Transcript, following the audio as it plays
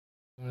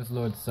As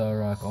Lord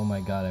Sarok, oh my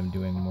god, I'm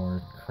doing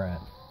more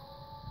crap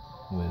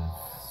with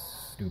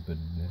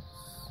stupidness.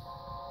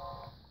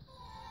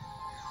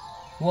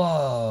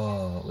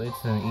 Whoa,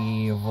 it's an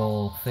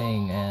evil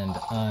thing and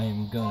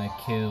I'm gonna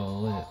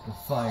kill it with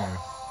fire.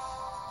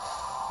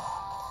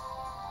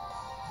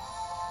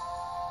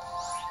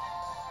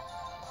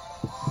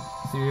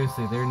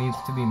 Seriously, there needs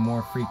to be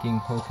more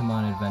freaking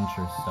Pokemon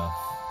adventure stuff.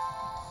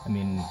 I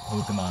mean,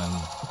 Pokemon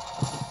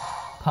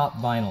pop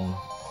vinyl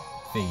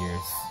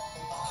figures.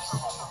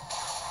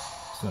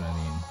 That's what I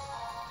mean.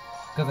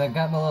 Because I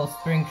got my little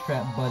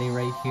Springtrap buddy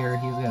right here.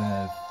 He's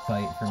gonna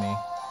fight for me.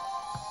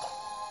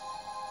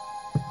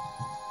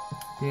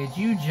 Did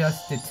you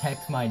just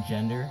detect my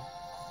gender?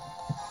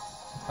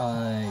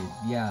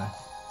 Yeah.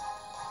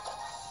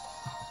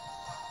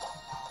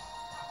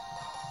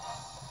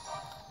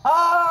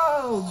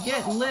 Oh,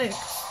 get licked!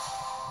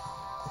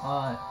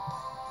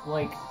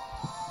 Like,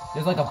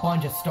 there's like a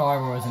bunch of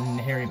Star Wars and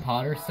Harry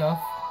Potter stuff,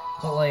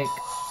 but like,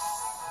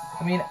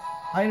 I mean,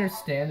 I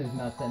understand there's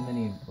not that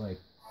many, like,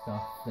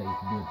 stuff that you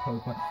can do with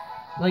Pokemon.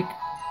 Like,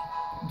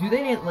 do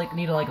they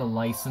need a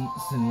license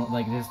and,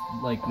 like, this,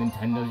 like,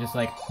 Nintendo's just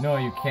like, no,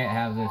 you can't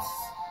have this.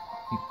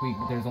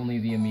 There's only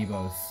the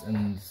Amiibos,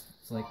 and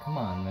it's like, come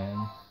on,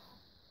 man.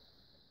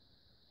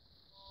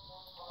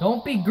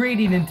 Don't be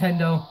greedy,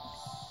 Nintendo.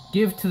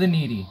 Give to the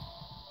needy.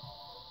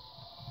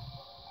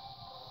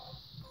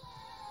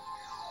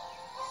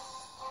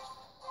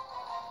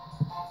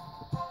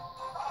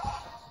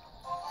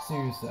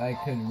 Seriously, I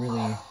could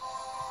really...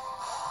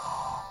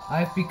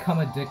 I've become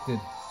addicted.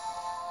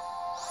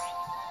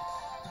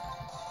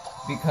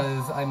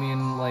 Because, I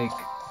mean, like...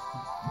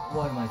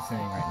 What am I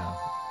saying right now?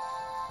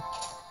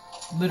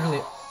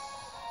 Literally...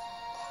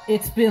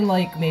 It's been,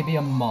 like, maybe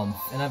a month,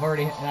 and I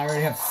already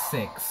have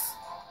 6.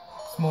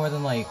 It's more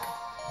than, like,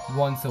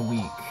 once a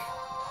week.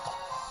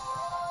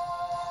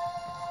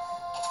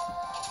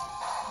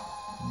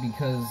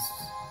 Because...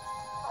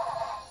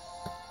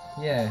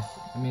 Yeah,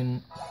 I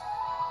mean...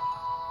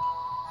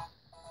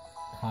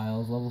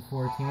 Kyle's level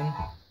 14,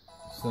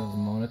 so is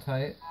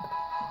Monotite.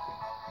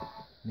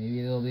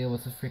 Maybe they'll be able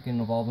to freaking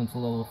evolve into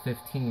level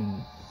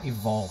 15.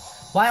 Evolve.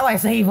 Why do I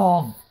say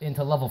evolve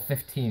into level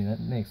 15? That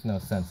makes no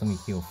sense. Let me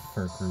heal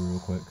Furkru real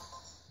quick.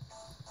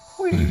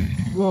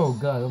 Oh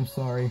god, I'm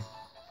sorry.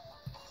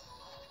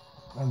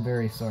 I'm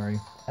very sorry.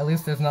 At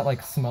least there's not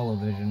like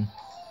smell-o-vision.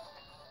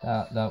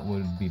 That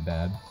would be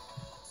bad.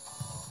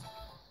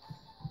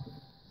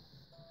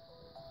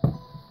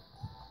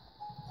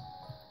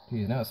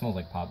 Geez, now it smells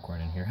like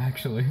popcorn in here,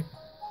 actually.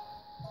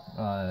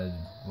 Well,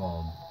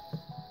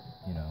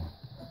 you know.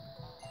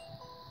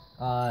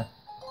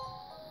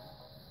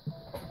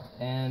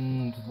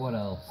 And what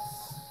else?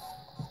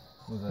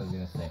 What was I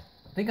gonna say?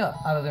 I think I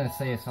was gonna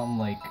say something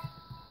like,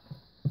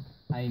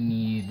 I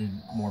need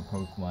more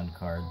Pokemon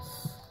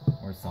cards,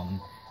 or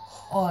something.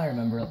 Oh, I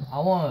remember, I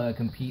want to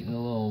compete in the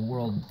little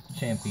world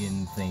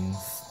champion things.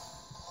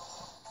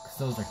 Cause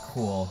those are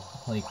cool.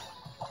 Like,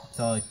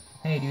 so like,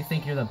 hey, do you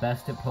think you're the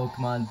best at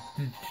Pokemon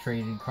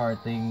trading card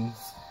things?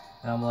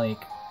 And I'm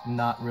like,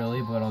 not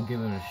really, but I'll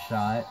give it a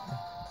shot.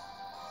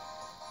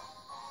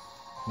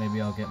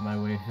 Maybe I'll get my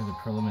way through the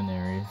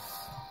preliminaries.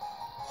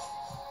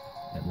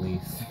 At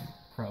least.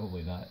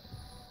 Probably not.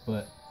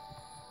 But,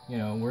 you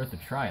know, worth a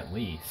try at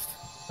least.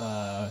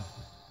 Oh,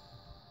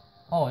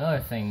 another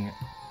thing.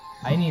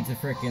 I need to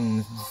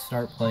frickin'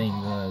 start playing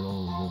the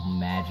little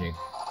Magic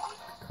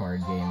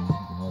card game.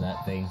 You know,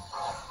 that thing?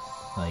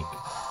 Like...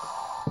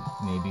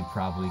 Maybe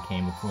probably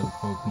came before the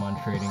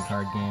Pokemon trading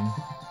card game,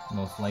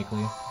 most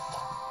likely.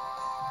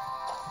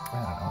 I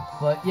don't know.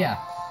 But yeah,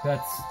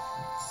 that's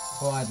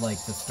what I'd like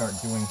to start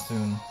doing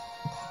soon.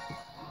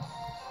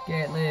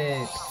 Get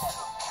licked!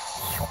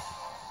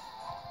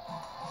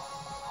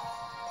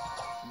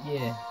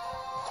 Yeah.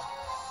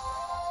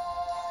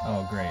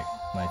 Oh great,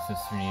 my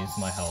sister needs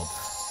my help.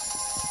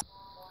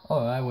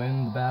 Oh, I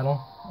win the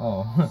battle?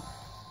 Oh.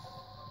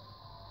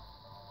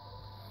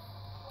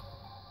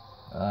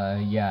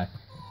 Yeah.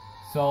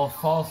 So,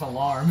 false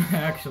alarm,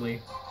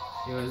 actually.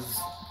 It was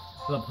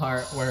the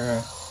part where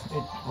it's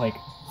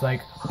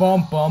like,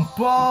 bum bum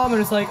bum, and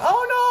it's like,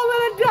 oh no,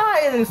 I'm gonna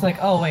die! And it's like,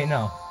 oh wait,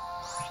 no.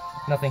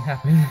 Nothing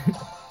happened.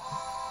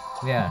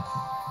 Yeah.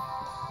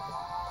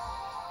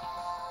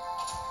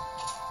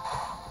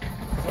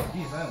 Oh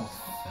jeez, I almost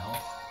fell.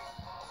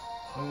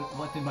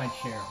 What did my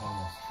chair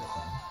almost trip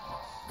on?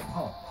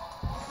 Oh,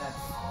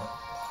 that's it.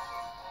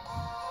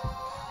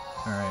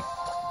 Alright.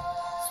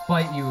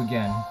 Spite you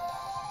again.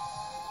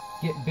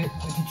 Get bit.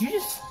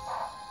 Did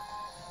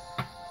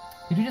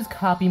you just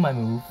copy my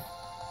move?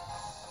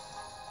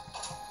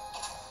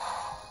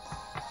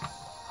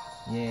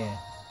 Yeah.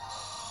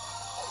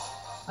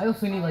 I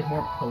also need like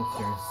more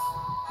posters.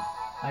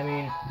 I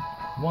mean,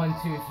 1,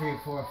 2, 3,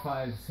 4,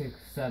 5, 6,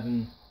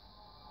 7,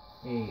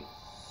 8,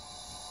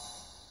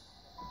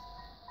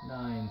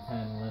 9,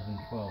 10, 11,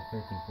 12,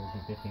 13,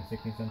 14, 15,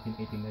 16, 17,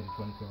 18, 19,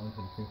 20, 21,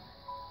 22.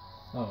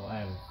 Oh, I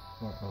have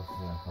more posters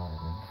than I thought I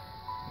did.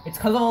 It's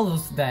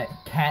because of that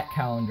cat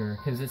calendar,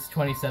 because it's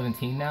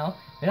 2017 now.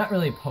 They're not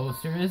really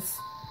posters,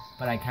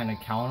 but I kind of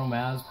count them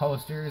as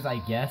posters, I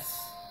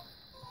guess.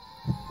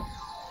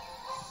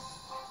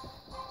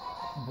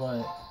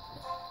 But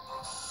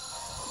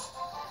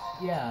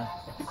yeah,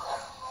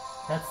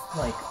 that's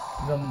like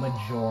the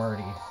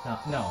majority.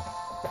 No,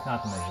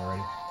 not the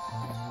majority.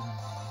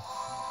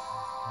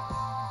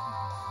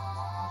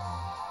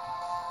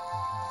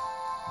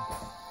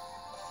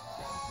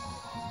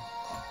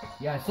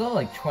 Yeah, I still have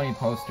like 20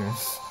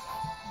 posters.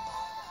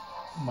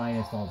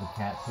 Minus all the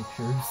cat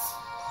pictures.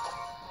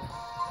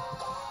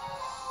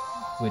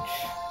 Which,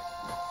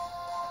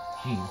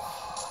 jeez.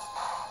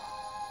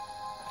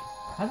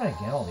 How did I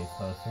get all these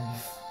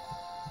posters?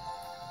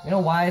 You know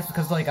why? It's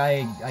because like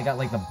I got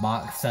like the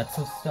box sets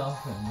of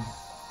stuff, and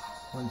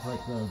one's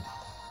like the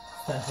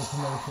special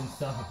promotion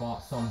stuff. I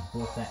bought some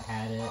book that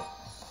had it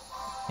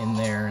in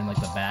there in like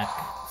the back,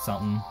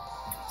 something.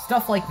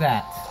 Stuff like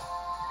that.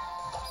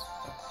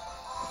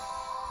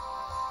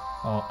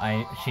 Oh,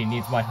 she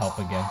needs my help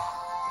again.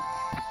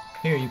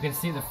 Here, you can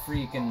see the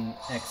freaking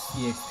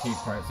EXP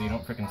part, so you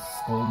don't freaking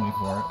scold me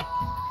for it.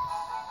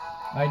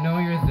 I know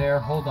you're there.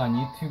 Hold on,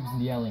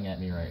 YouTube's yelling at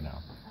me right now.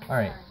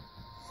 Alright.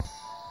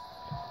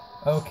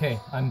 Okay,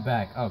 I'm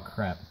back. Oh,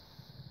 crap.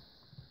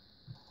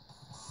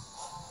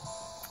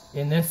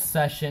 In this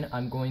session,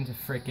 I'm going to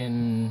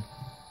freaking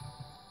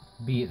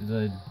beat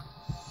the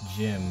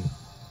gym.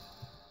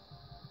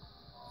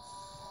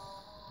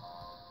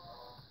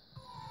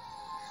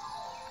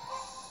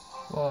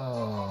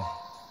 Whoa.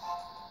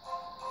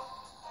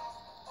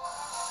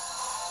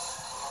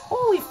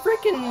 Holy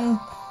frickin'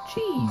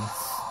 jeez.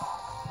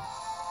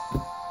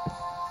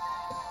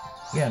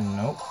 Yeah,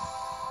 nope.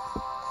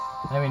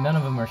 I mean, none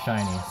of them are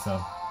shiny, so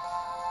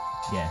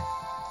yeah.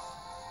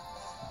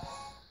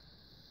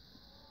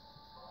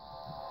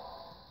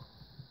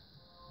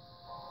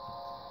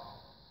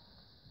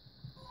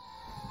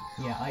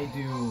 Yeah, I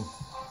do.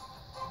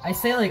 I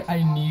say like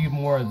I need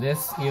more of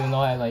this, even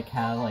though I like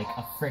have like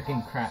a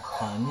frickin' crap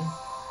ton.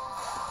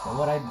 But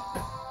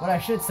what I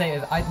should say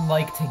is I'd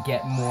like to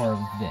get more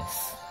of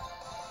this.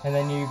 And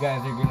then you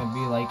guys are gonna be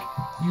like,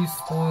 you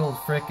spoiled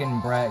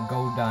frickin' brat,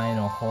 go die in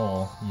a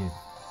hole, you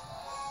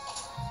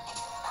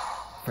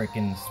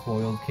frickin'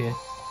 spoiled kid.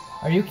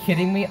 Are you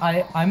kidding me?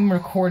 I'm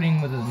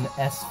recording with an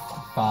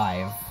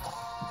S5.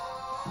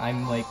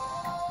 I'm like,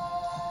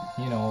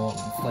 you know,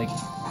 it's like,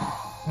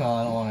 well,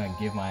 I don't want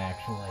to give my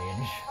actual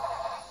age.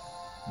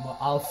 But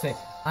I'll say,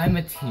 I'm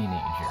a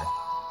teenager.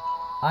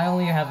 I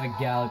only have a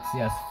Galaxy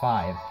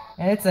S5,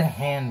 and it's a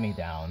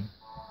hand-me-down.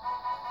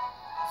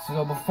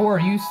 So before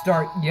you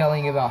start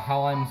yelling about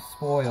how I'm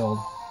spoiled,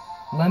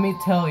 let me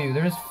tell you,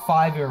 there's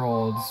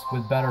 5-year-olds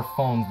with better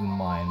phones than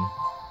mine.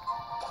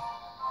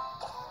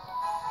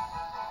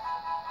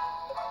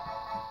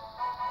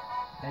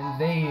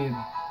 And they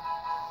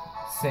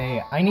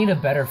say, I need a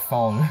better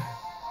phone.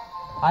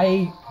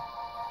 I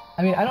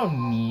mean, I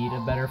don't need a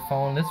better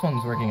phone. This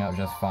one's working out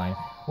just fine.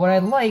 What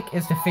I'd like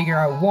is to figure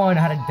out, one,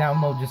 how to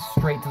download just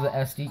straight to the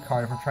SD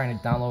card if we're trying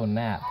to download an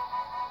app.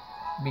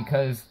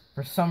 Because,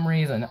 for some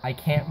reason, I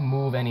can't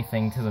move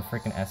anything to the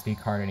freaking SD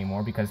card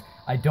anymore because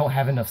I don't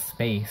have enough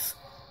space.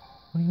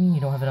 What do you mean you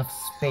don't have enough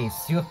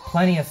space? You have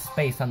plenty of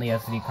space on the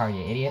SD card,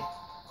 you idiot.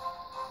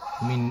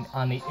 You mean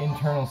on the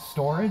internal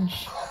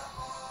storage?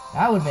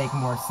 That would make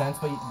more sense,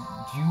 but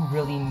do you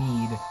really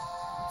need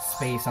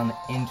space on the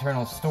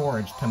internal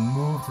storage to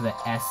move to the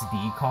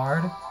SD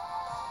card?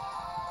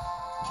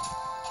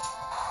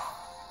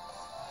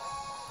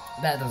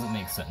 That doesn't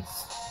make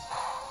sense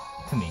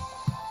to me.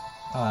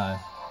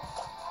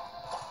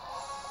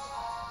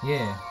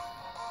 Yeah.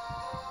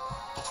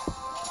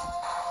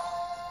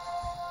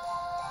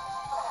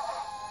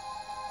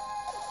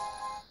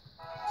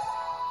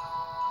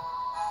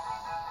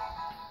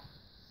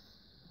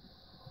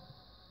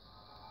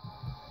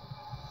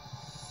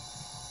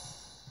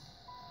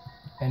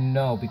 And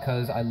no,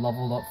 because I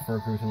leveled up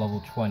Furkru to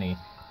level 20,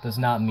 does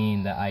not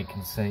mean that I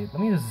can say, let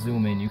me just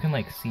zoom in, you can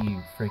like see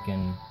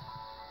freaking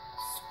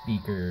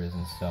speakers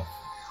and stuff.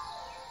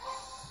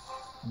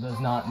 Does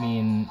not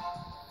mean,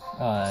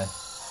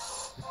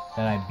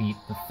 that I beat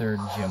the 3rd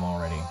gym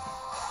already.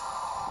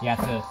 You have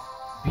to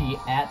be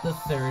at the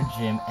 3rd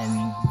gym,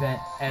 and then,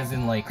 as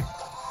in like,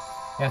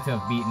 you have to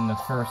have beaten the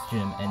 1st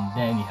gym, and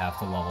then you have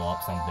to level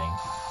up something.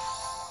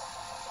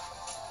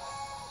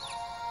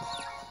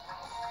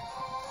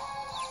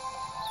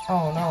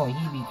 Oh no,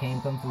 he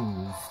became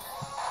confused.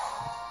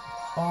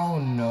 Oh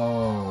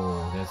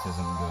no, this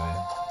isn't good.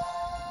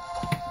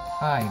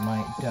 I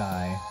might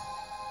die.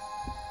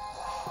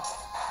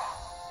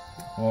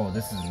 Oh,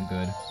 this isn't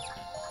good.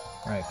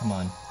 Alright, come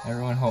on.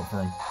 Everyone hope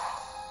for him.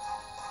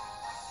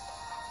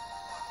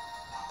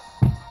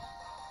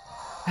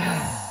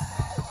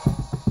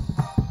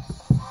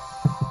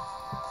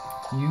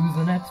 Use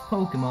the next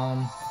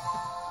Pokemon.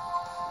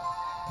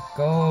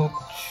 Go...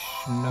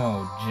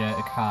 no,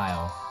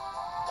 Kyle.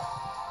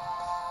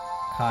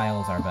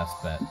 Kyle's our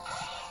best bet.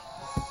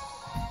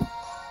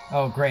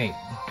 Oh, great.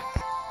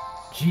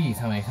 Jeez,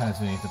 how many times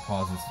do we need to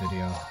pause this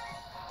video?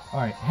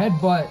 Alright,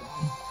 Headbutt.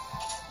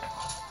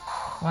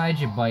 Why'd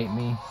you bite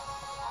me?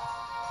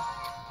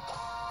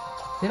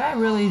 Did I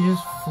really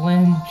just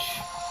flinch?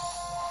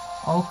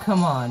 Oh,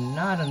 come on,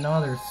 not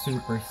another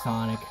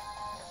supersonic.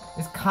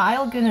 Is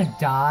Kyle gonna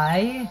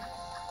die?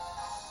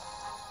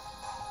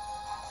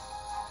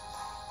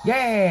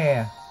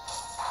 Yeah!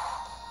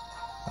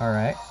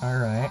 Alright,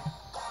 alright.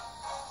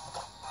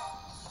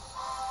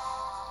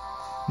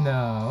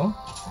 No.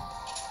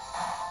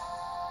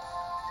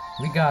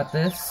 We got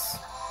this.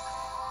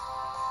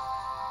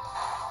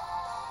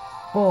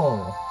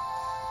 Bull.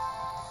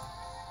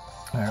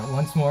 Alright,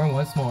 once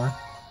more.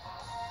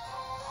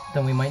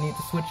 Then we might need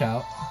to switch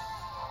out.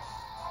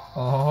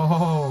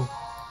 Oh.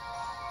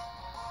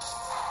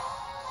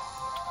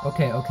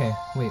 Okay.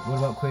 Wait, what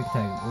about quick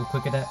attack? Will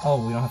quick attack?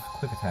 Oh, we don't have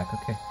quick attack.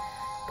 Okay.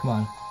 Come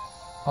on.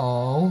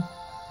 Oh.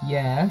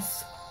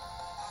 Yes.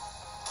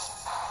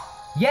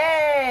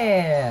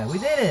 Yeah! We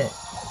did it!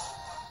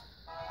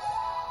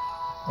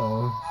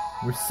 Oh,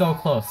 we're so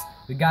close.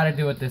 We gotta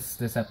do it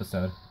this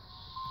episode.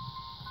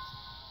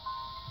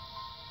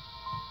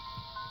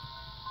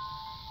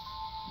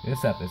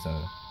 This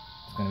episode.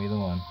 It's gonna be the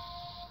one.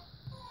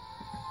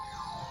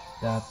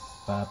 Da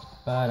ba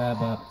ba da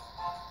ba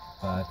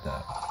ba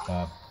da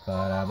ba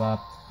ba da ba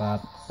ba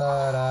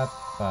ba da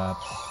ba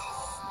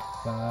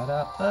ba da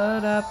ba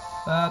da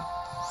ba.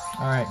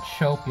 Alright,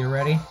 Chope, you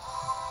ready?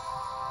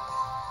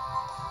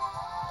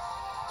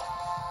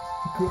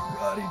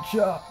 Karate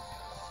chop.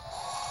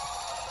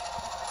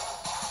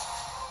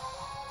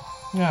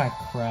 Ah,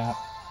 crap.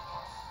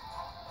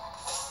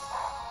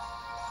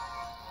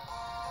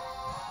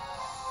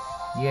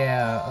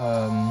 Yeah,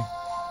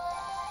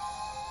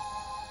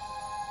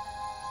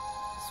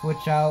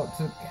 switch out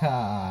to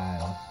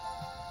Kyle.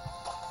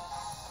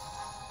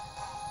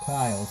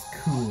 Kyle's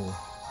cool.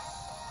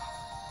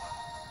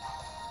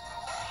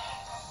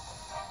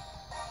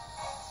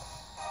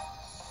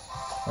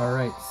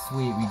 Alright,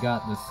 sweet, we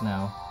got this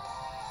now.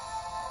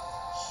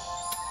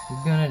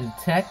 We're gonna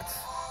detect?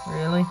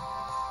 Really?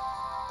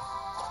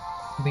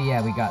 But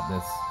yeah, we got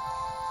this.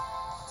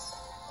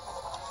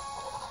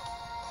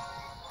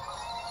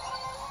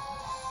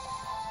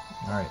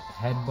 Alright,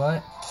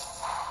 headbutt.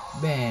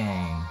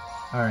 Bang.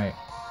 Alright.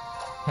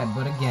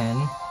 Headbutt again,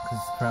 because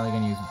it's probably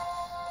gonna use...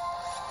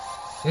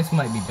 This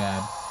might be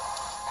bad.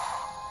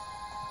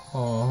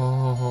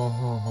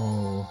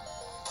 Oh.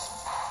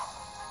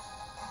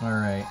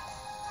 Alright.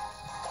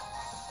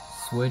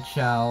 Switch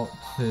out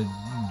to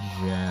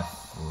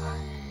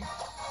Jeffrey.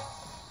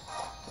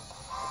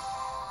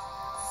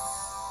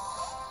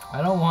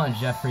 I don't want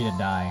Jeffrey to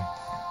die.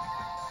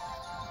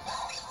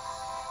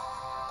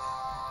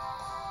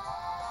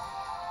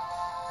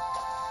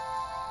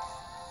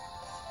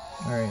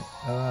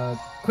 Alright,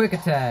 quick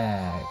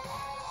attack!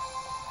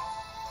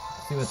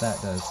 See what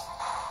that does.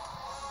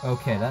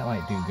 Okay, that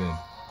might do good.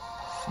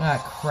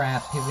 Ah,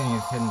 crap, he's gonna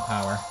use hidden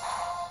power.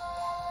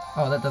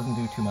 Oh, that doesn't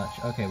do too much.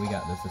 Okay, we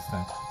got this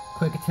time.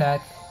 Quick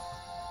attack.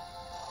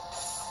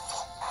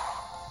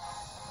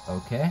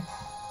 Okay.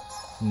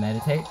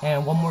 Meditate.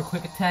 And one more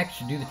quick attack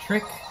should do the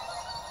trick.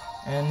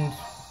 And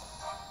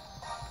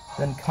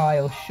then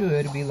Kyle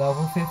should be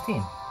level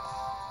 15.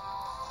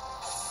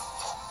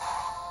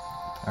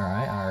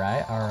 Alright.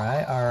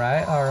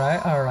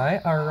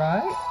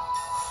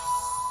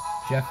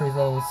 Jeffrey's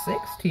level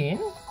 16.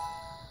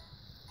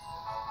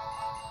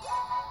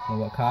 What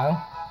about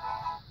Kyle?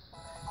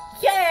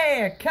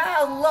 Yeah!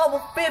 Kyle's level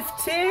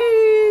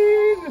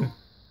 15!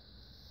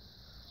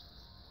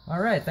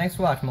 Alright, thanks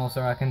for watching.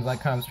 Also, I can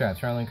like, comment, subscribe,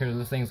 share, link, to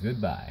those things.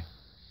 Goodbye.